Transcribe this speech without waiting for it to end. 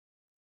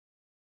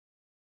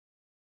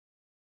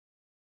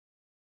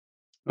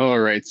All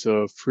right,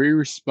 so free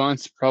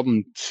response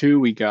problem 2,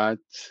 we got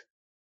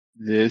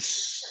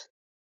this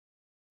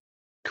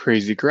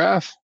crazy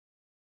graph,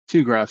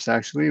 two graphs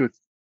actually, with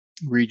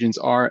regions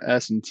R,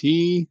 S, and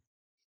T.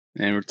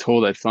 And we're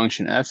told that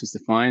function f is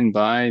defined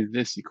by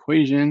this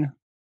equation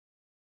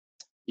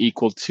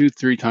equal to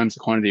 3 times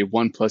the quantity of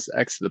 1 plus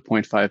x to the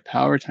 0.5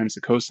 power times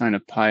the cosine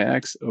of pi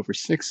x over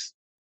 6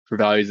 for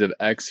values of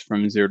x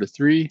from 0 to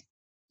 3.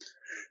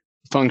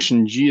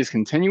 Function g is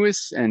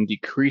continuous and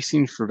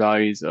decreasing for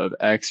values of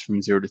x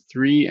from 0 to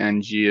 3,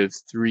 and g of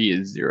 3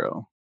 is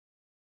 0.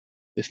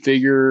 The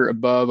figure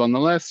above on the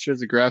left shows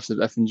the graphs of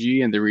f and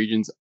g and the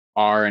regions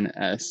R and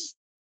S.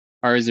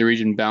 R is the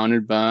region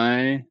bounded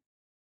by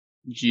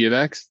g of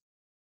x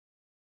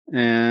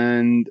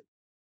and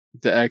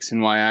the x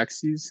and y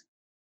axes.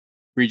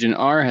 Region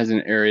R has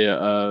an area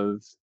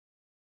of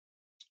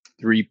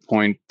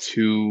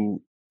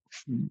 3.2.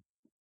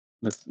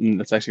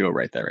 Let's actually go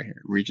write that right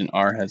here. Region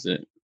R has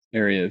an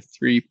area of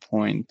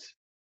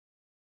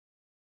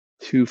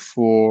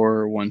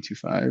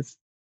 3.24125.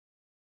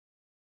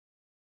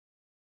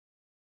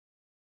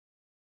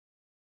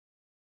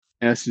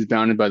 S is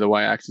bounded by the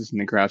y-axis in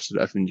the graphs of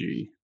f and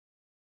g.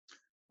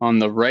 On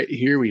the right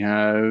here, we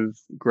have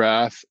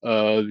graph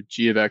of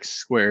g of x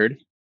squared,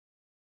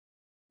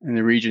 and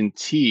the region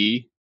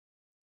T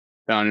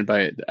bounded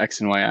by the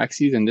x and y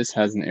axes, and this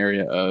has an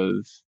area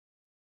of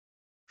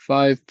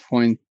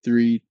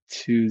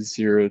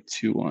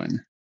 5.32021.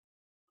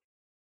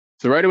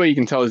 So right away, you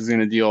can tell this is going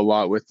to deal a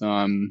lot with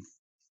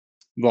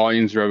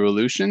volumes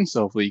revolution.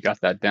 So hopefully you got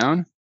that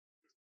down.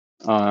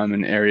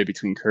 An area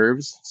between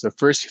curves. So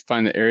first, you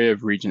find the area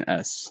of region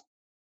S.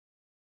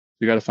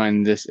 We got to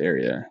find this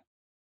area.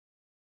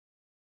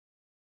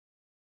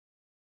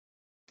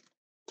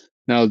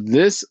 Now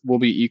this will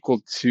be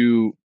equal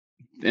to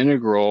the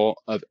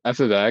integral of f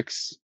of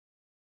x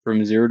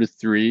from 0 to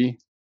 3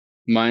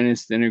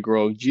 minus the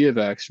integral of g of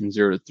x from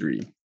 0 to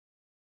 3.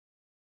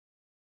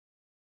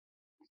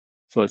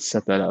 So let's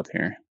set that up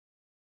here.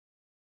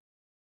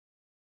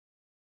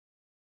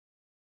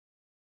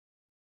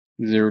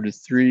 0 to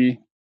 3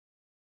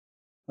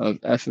 of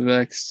f of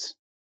x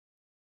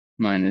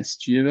minus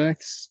g of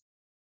x.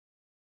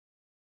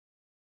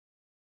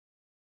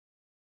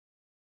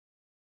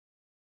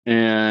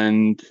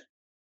 And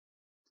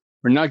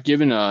we're not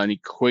given an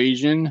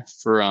equation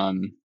for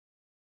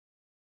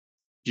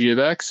g of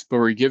x, but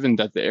we're given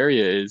that the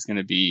area is going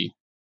to be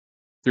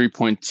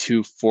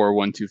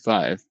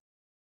 3.24125.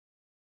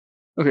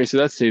 Okay, so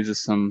that saves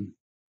us some.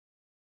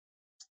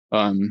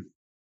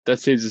 That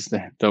saves us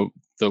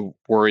the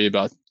worry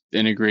about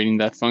integrating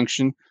that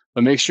function.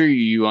 But make sure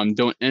you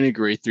don't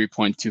integrate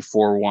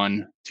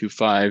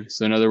 3.24125.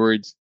 So in other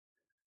words,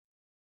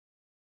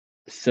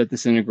 set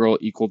this integral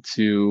equal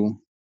to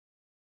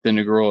the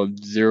integral of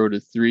 0 to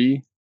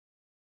 3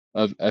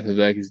 of f of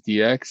x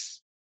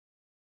dx.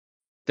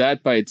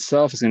 That by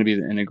itself is going to be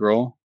the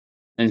integral.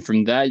 And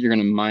from that, you're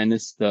going to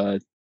minus the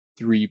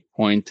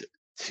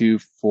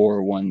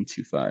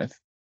 3.24125.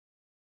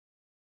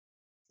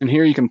 And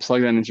here you can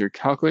plug that into your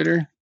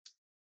calculator.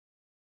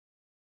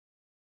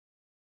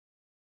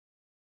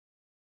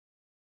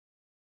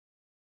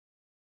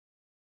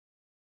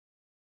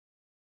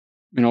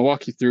 And I'll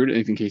walk you through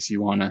it in case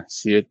you want to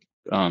see it.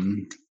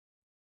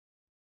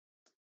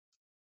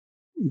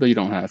 But you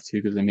don't have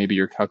to, because then maybe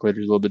your calculator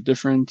is a little bit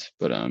different.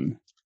 But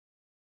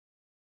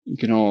you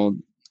can all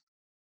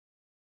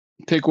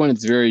pick one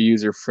that's very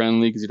user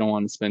friendly, because you don't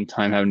want to spend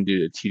time having to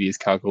do a tedious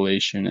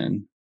calculation,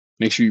 and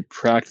make sure you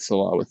practice a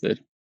lot with it,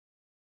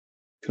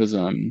 because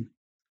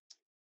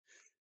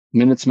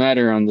minutes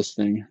matter on this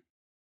thing,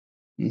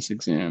 in this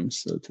exam.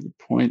 So to the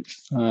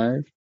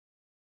 0.5,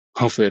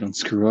 hopefully I don't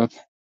screw up,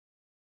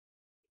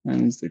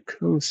 and is the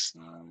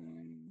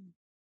cosine.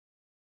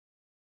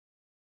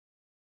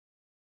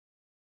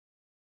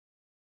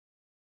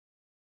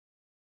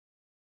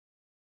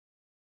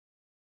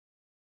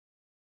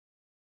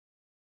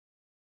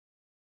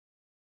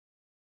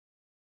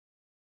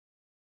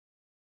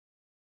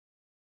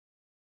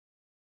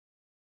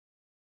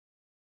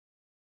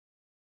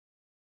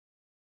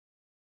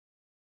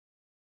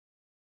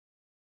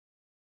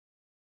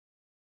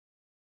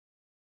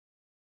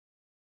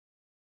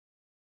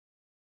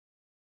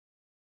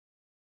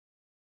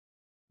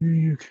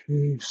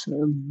 Okay, so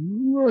it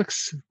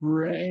looks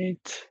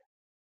right.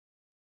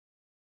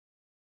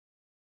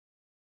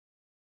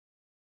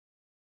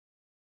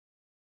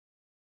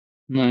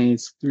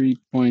 Minus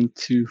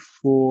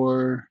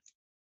 3.24.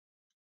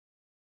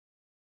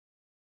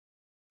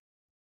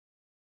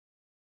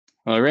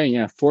 All right,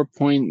 yeah,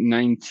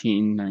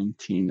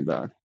 4.1919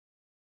 about.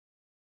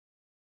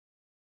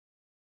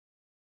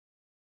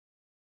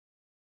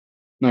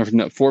 No,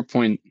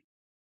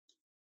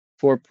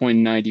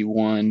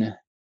 4.91,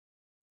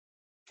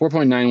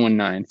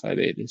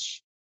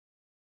 4.91958-ish.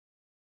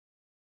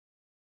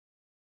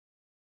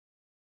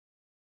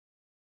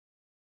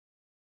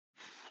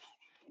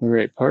 All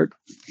right, part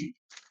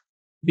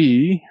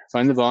B,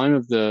 find the volume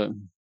of the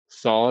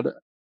solid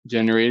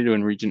generated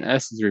when region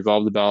S is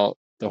revolved about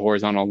the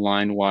horizontal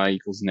line y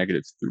equals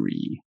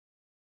 -3.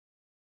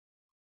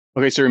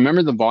 Okay, so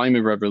remember the volume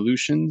of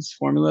revolutions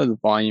formula? The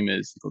volume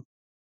is equal to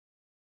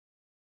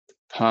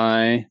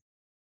pi.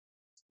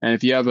 And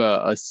if you have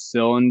a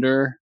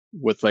cylinder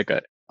with like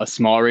a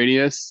small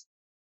radius,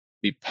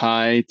 be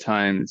pi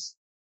times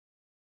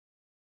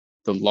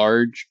the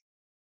large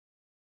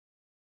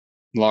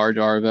r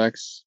of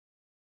x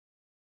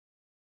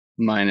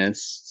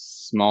minus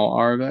small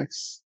r of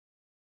x.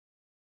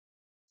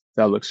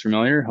 That looks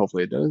familiar.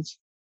 Hopefully it does.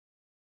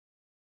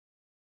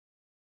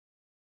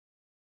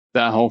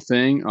 That whole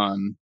thing,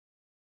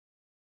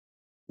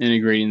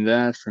 integrating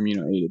that from, a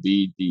to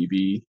b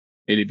db,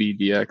 a to b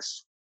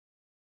dx.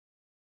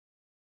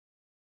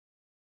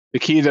 The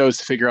key though is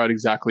to figure out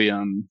exactly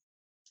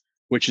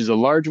which is a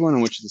large one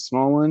and which is a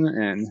small one,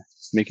 and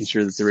making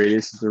sure that the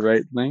radius is the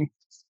right length.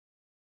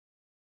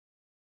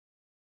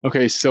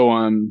 Okay, so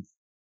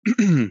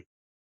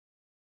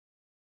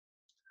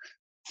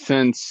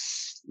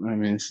since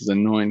this is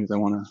annoying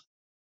because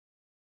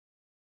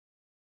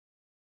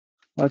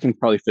I can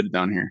probably fit it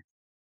down here.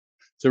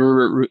 So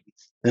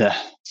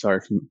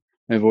sorry,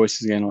 my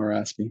voice is getting all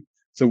raspy.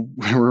 So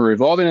we're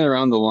revolving it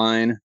around the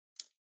line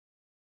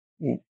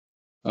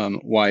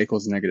y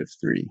equals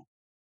 -3.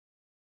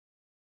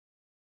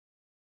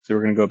 So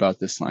we're going to go about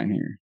this line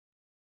here.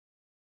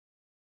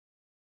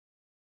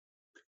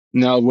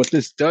 Now, what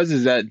this does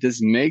is that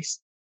this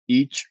makes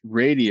each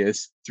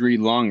radius 3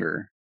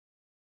 longer,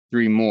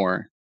 3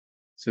 more.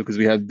 So because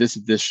we have this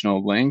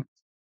additional length.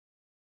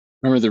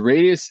 Remember, the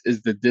radius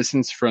is the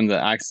distance from the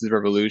axis of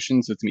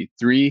revolution. So it's going to be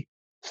 3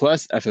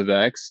 plus f of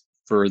x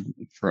for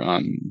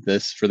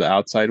the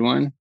outside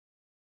one.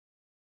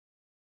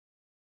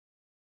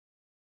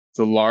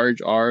 So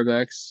large r of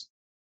x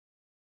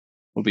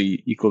will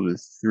be equal to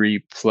 3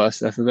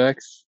 plus f of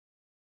x.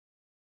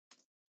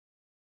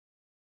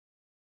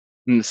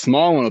 And the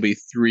small one will be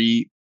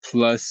 3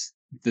 plus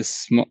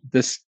this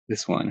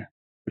one,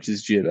 which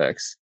is g of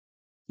x.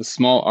 The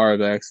small r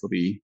of x will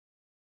be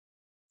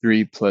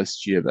 3 plus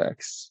g of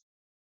x.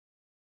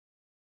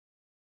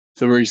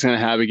 So we're just going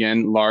to have,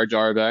 again, large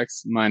r of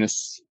x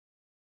minus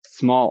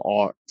small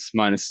r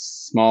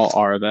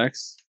of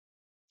x.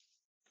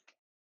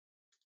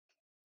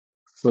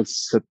 So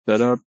let's set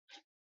that up.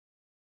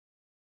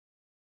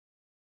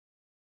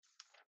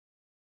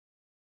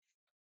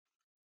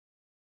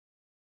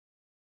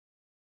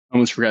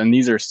 Almost forgotten,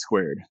 these are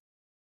squared.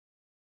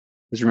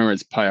 Just remember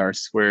it's pi r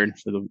squared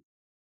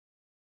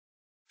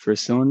for a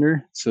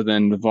cylinder. So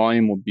then the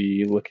volume will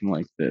be looking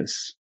like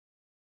this.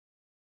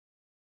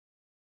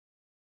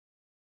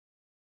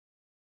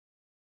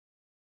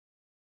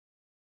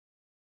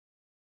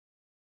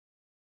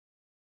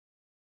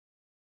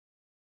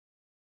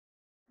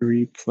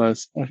 Three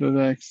plus f of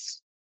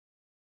x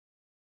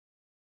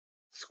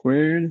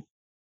squared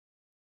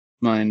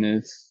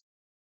minus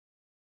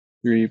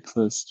 3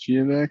 plus g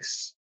of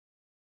x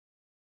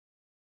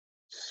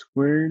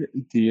squared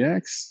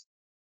dx.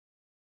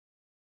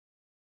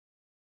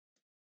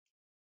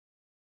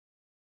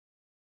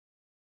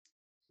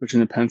 Switching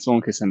the pencil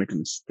in case I make a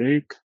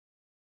mistake.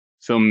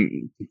 So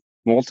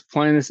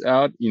multiplying this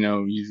out,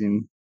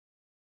 using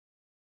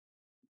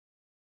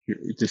your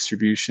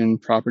distribution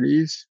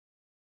properties,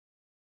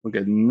 we'll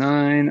get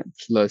 9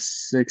 plus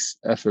 6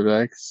 f of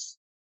x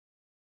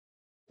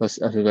plus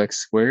f of x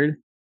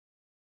squared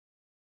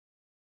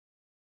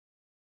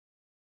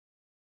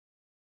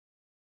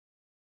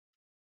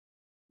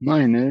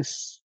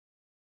minus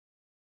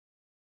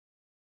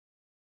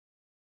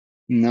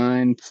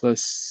 9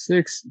 plus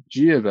 6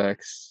 g of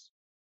x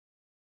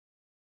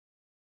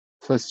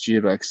plus g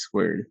of x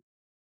squared.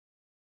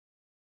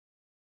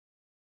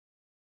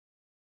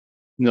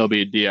 And there'll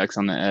be a dx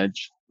on the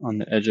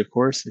edge, of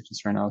course. It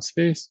just ran out of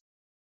space.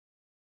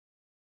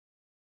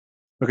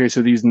 Okay,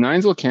 so these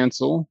 9s will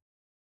cancel.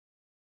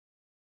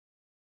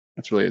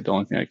 That's really the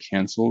only thing that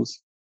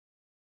cancels.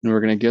 And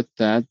we're going to get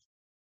that.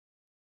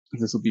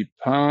 This will be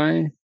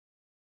pi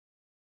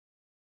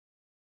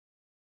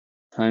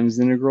times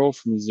the integral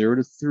from 0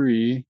 to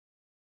 3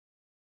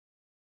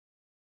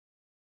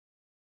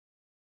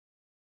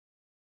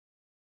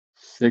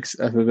 6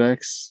 f of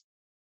x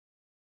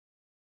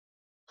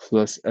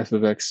plus f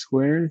of x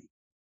squared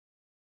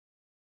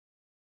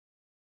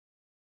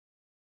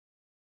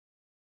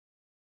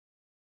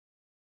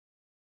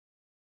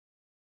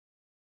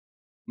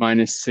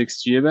minus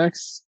 6g of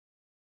x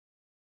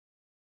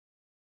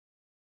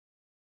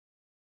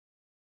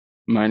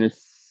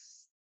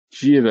minus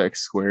g of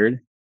x squared,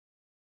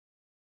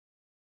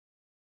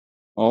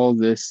 all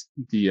this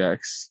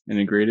dx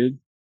integrated.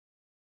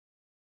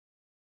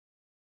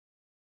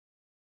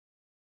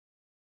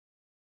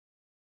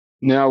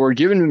 Now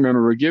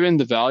remember, we're given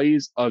the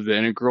values of the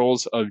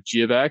integrals of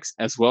g of x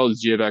as well as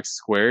g of x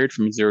squared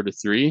from 0 to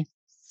 3.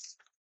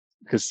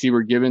 Because see,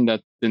 we're given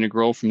that the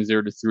integral from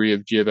 0 to 3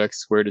 of g of x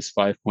squared is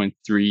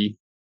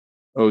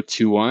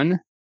 5.3021.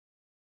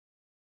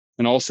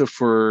 And also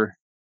for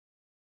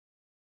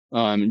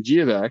g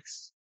of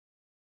x,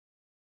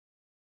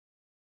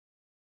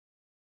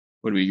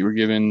 what we're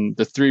given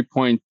the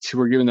 3.2,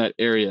 we're given that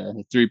area,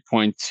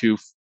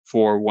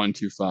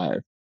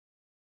 3.24125.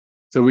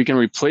 So we can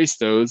replace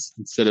those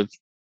instead of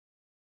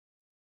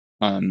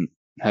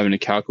having to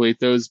calculate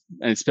those.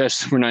 And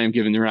especially we're not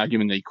given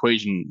the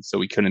equation, so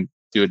we couldn't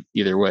do it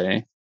either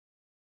way.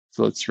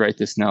 So let's write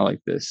this now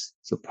like this.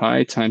 So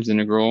pi times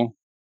integral,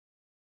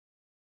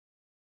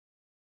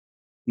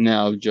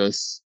 now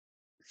just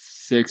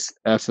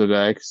 6f of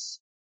x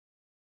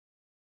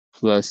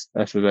plus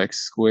f of x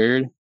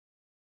squared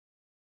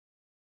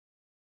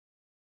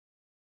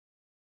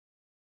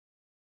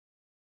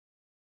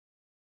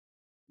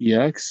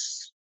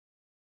ex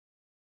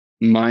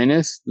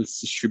minus, let's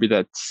distribute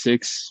that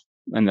 6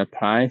 and the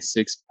pi,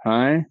 6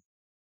 pi.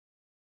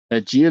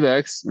 That g of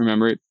x,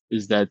 remember it,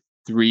 is that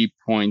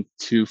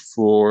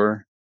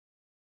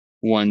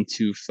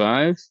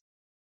 3.24125.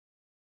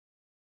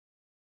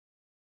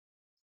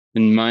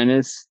 And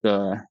minus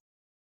the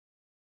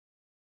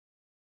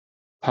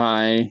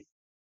pi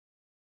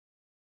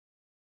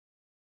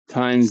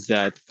times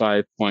that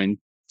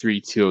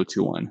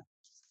 5.32021.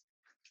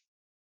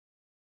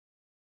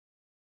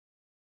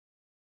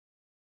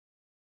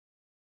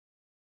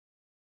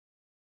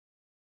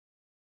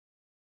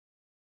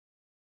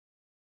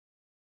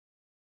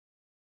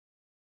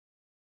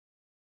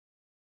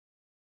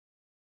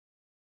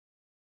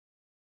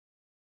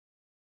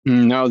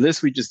 Now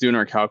this we just do in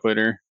our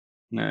calculator.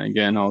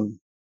 Again, I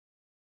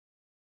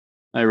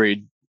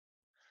already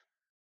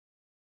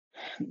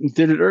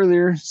did it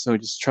earlier, so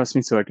just trust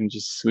me, so we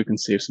can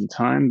save some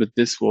time. But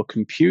this will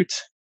compute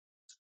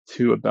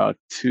to about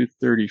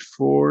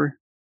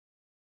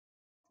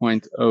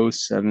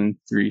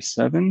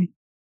 234.0737.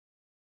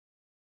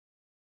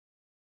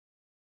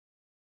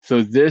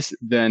 So this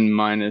then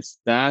minus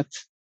that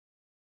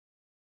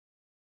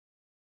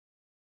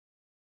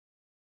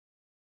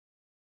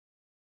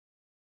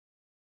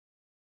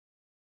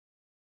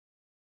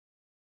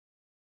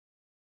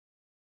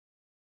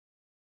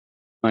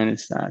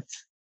minus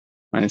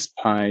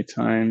pi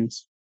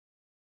times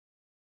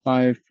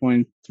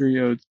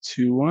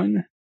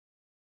 5.3021,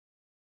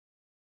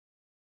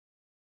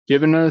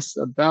 giving us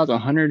about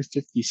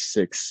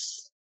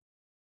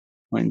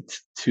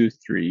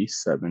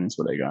 156.237 is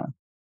what I got.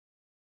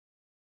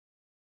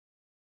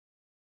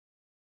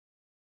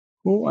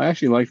 Cool. I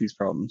actually like these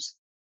problems.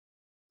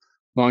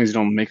 As long as you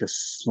don't make a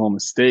small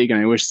mistake, and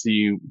I wish that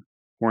you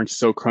weren't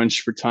so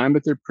crunched for time,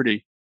 but they're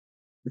pretty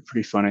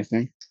fun, I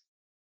think.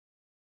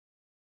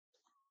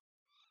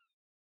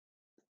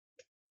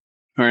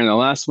 All right, the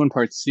last one,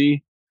 part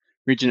C.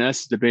 Region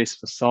S is the base of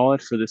a solid.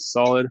 For this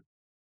solid,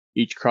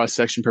 each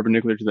cross-section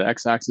perpendicular to the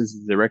x-axis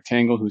is a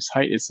rectangle whose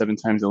height is 7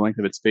 times the length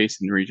of its base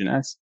in region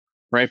S.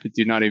 Right, but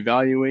do not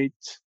evaluate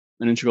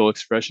an integral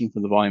expression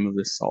for the volume of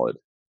this solid.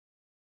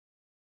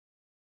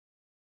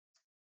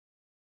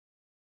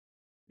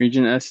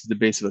 Region S is the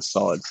base of a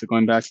solid. So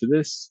going back to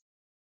this,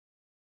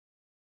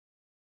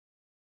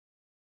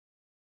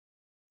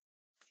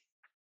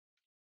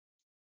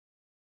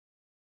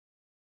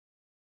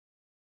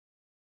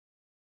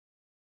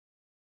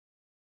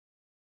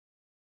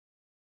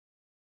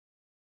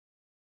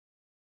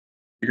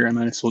 figure I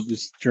might as well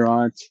just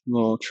draw it.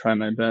 We'll try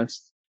my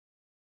best.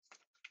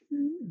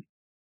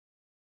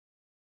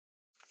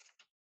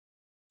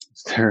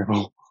 It's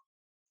terrible.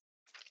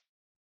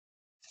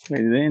 Wait,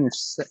 do they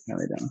intersect? No,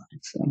 they don't.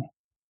 So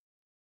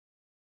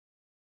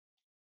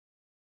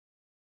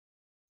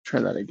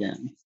try that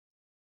again.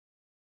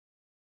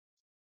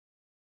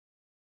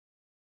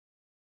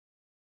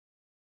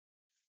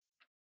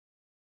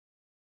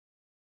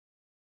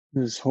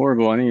 This is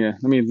horrible. I need to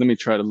let me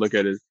try to look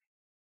at it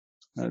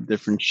a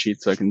different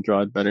sheet so I can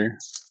draw it better.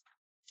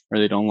 Or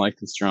they don't like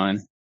this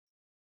drawing.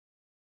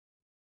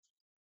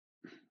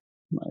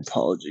 My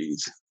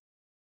apologies.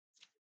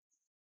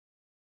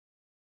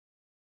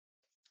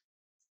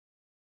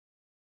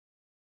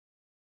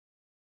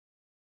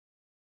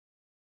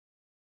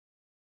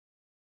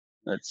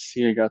 Let's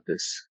see, I got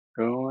this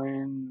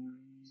going.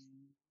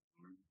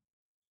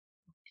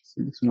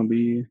 So this one will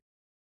be,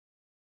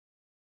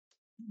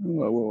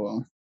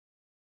 whoa.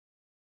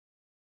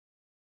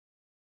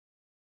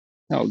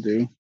 That'll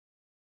do.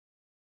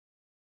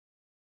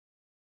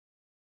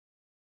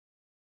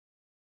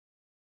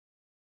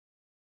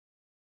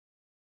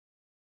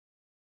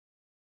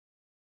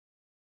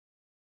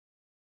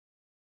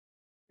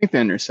 I think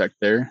they intersect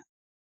there.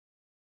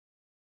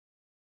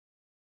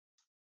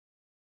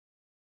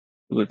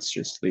 Let's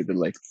just leave it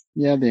like,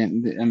 yeah, they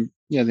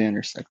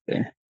intersect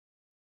there.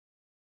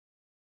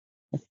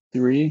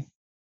 3.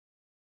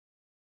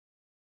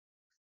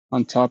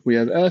 On top we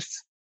have F.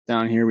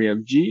 Down here we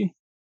have G.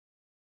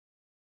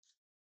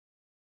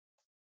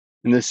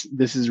 And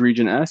this is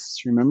region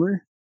S,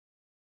 remember?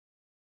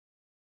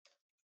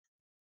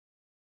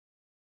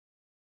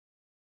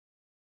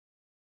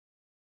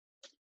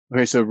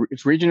 Okay, so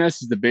if region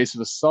S is the base of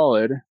a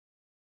solid,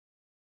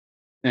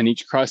 and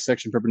each cross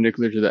section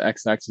perpendicular to the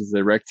x-axis is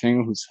a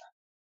rectangle,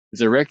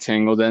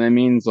 then it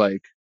means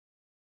like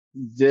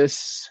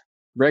this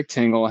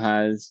rectangle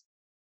has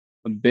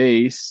a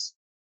base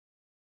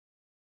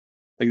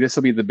Like this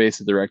will be the base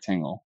of the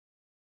rectangle.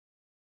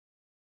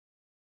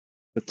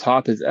 The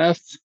top is F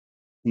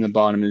and the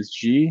bottom is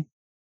G.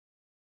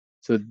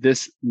 So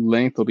this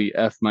length will be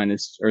F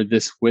minus, or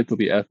this width will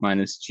be F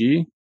minus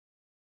G.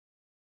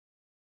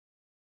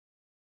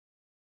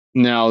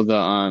 Now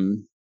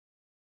the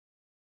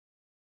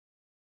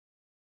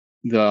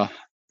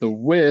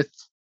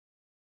width,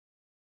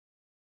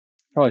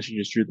 probably should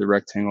just draw the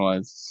rectangle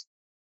as,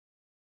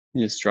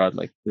 you just draw it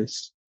like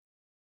this.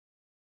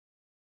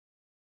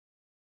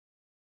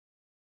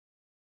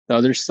 The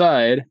other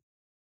side,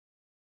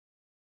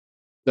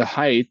 the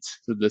height,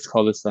 so let's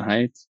call this the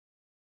height.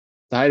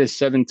 The height is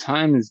 7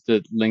 times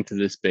the length of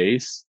this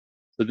base.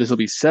 So this will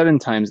be 7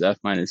 times F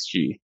minus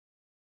G.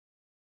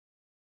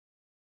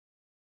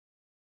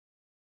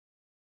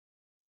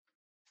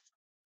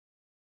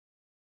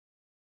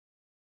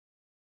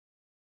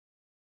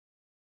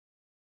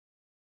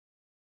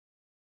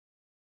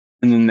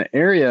 And then the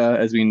area,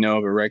 as we know,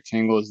 of a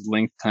rectangle is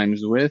length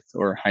times width,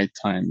 or height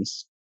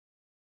times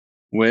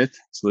width.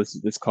 So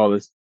let's call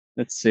this,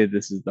 let's say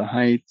this is the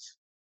height,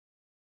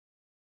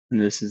 and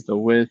this is the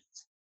width.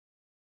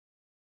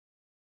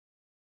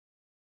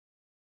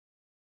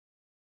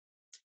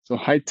 So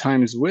height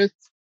times width.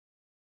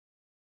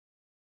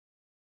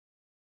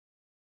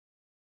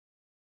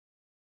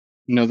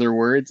 In other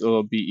words, it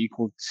will be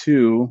equal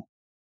to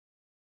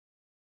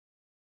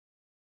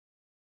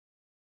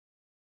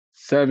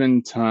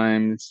 7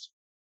 times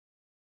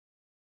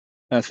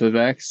f of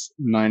x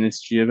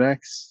minus g of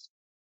x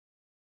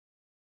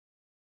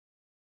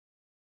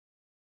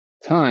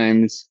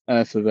times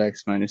f of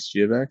x minus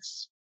g of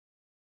x.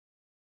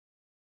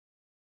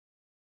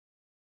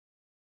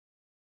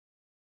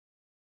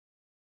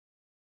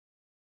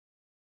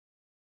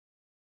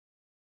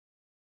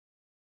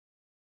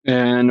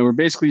 And we're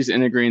basically just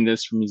integrating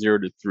this from 0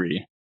 to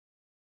 3.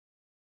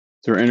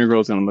 So our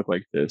integral is going to look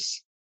like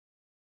this.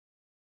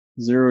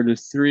 0 to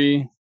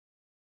 3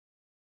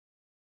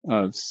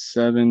 of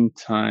 7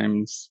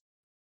 times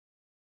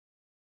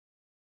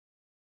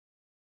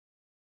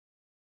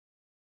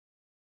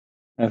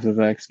f of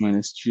x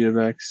minus g of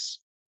x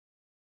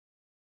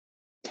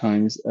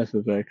times f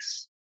of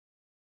x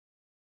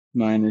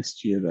minus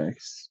g of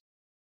x.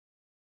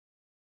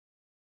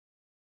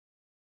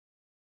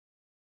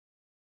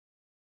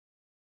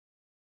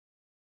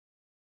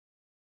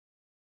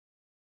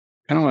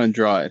 I kind of want to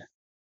draw it.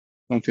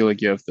 I don't feel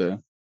like you have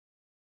to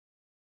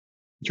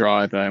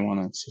draw it, but I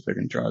want to see if I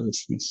can draw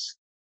this.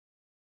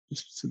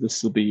 So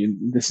this will be,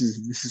 this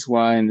is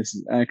y and this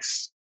is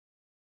x.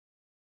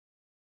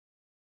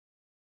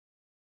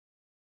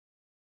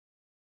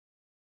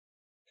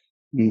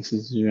 And this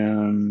is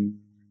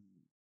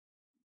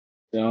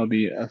that'll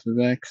be f of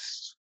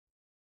x.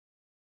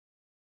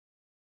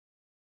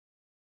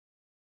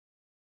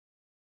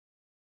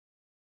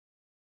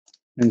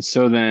 And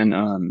so then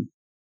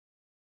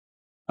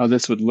how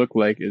this would look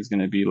like is going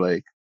to be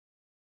like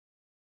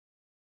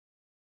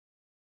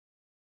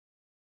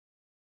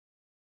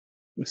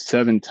with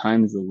 7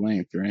 times the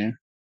length, right?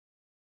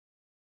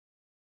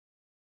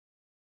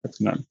 That's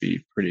going to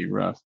be pretty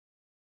rough.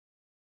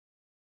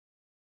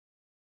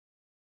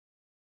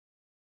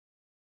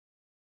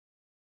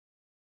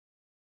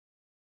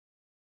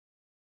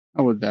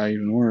 How would that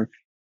even work?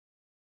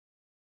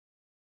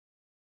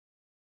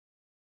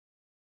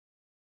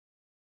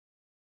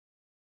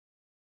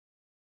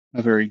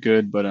 Not very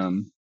good, but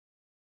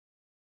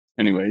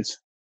anyways.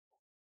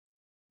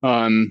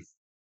 That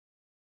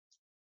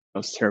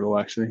was terrible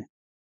actually.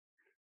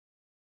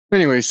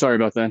 Anyway, sorry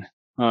about that.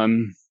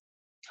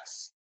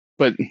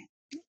 But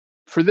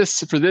for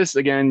this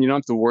again, you don't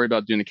have to worry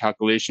about doing the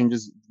calculation.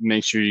 Just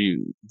make sure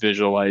you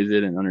visualize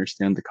it and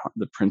understand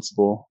the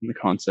principle and the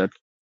concept.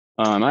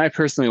 I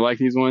personally like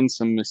these ones.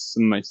 Some of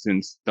my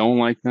students don't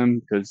like them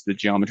because the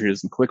geometry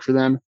doesn't click for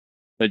them.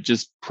 But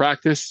just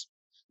practice.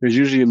 There's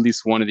usually at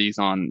least one of these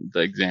on the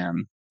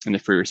exam in the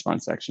free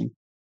response section.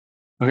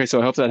 Okay,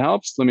 so I hope that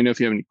helps. Let me know if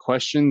you have any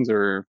questions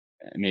or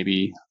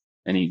maybe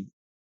any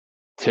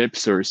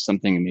tips or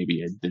something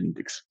maybe I didn't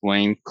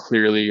explain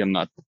clearly. I'm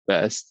not the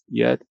best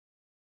yet.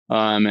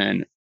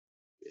 And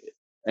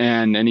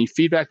any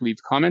feedback, leave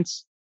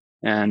comments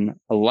and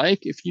a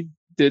like if you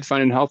did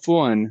find it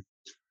helpful, and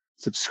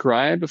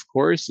subscribe, of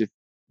course, if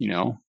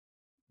you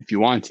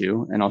want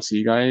to. And I'll see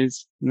you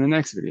guys in the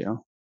next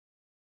video.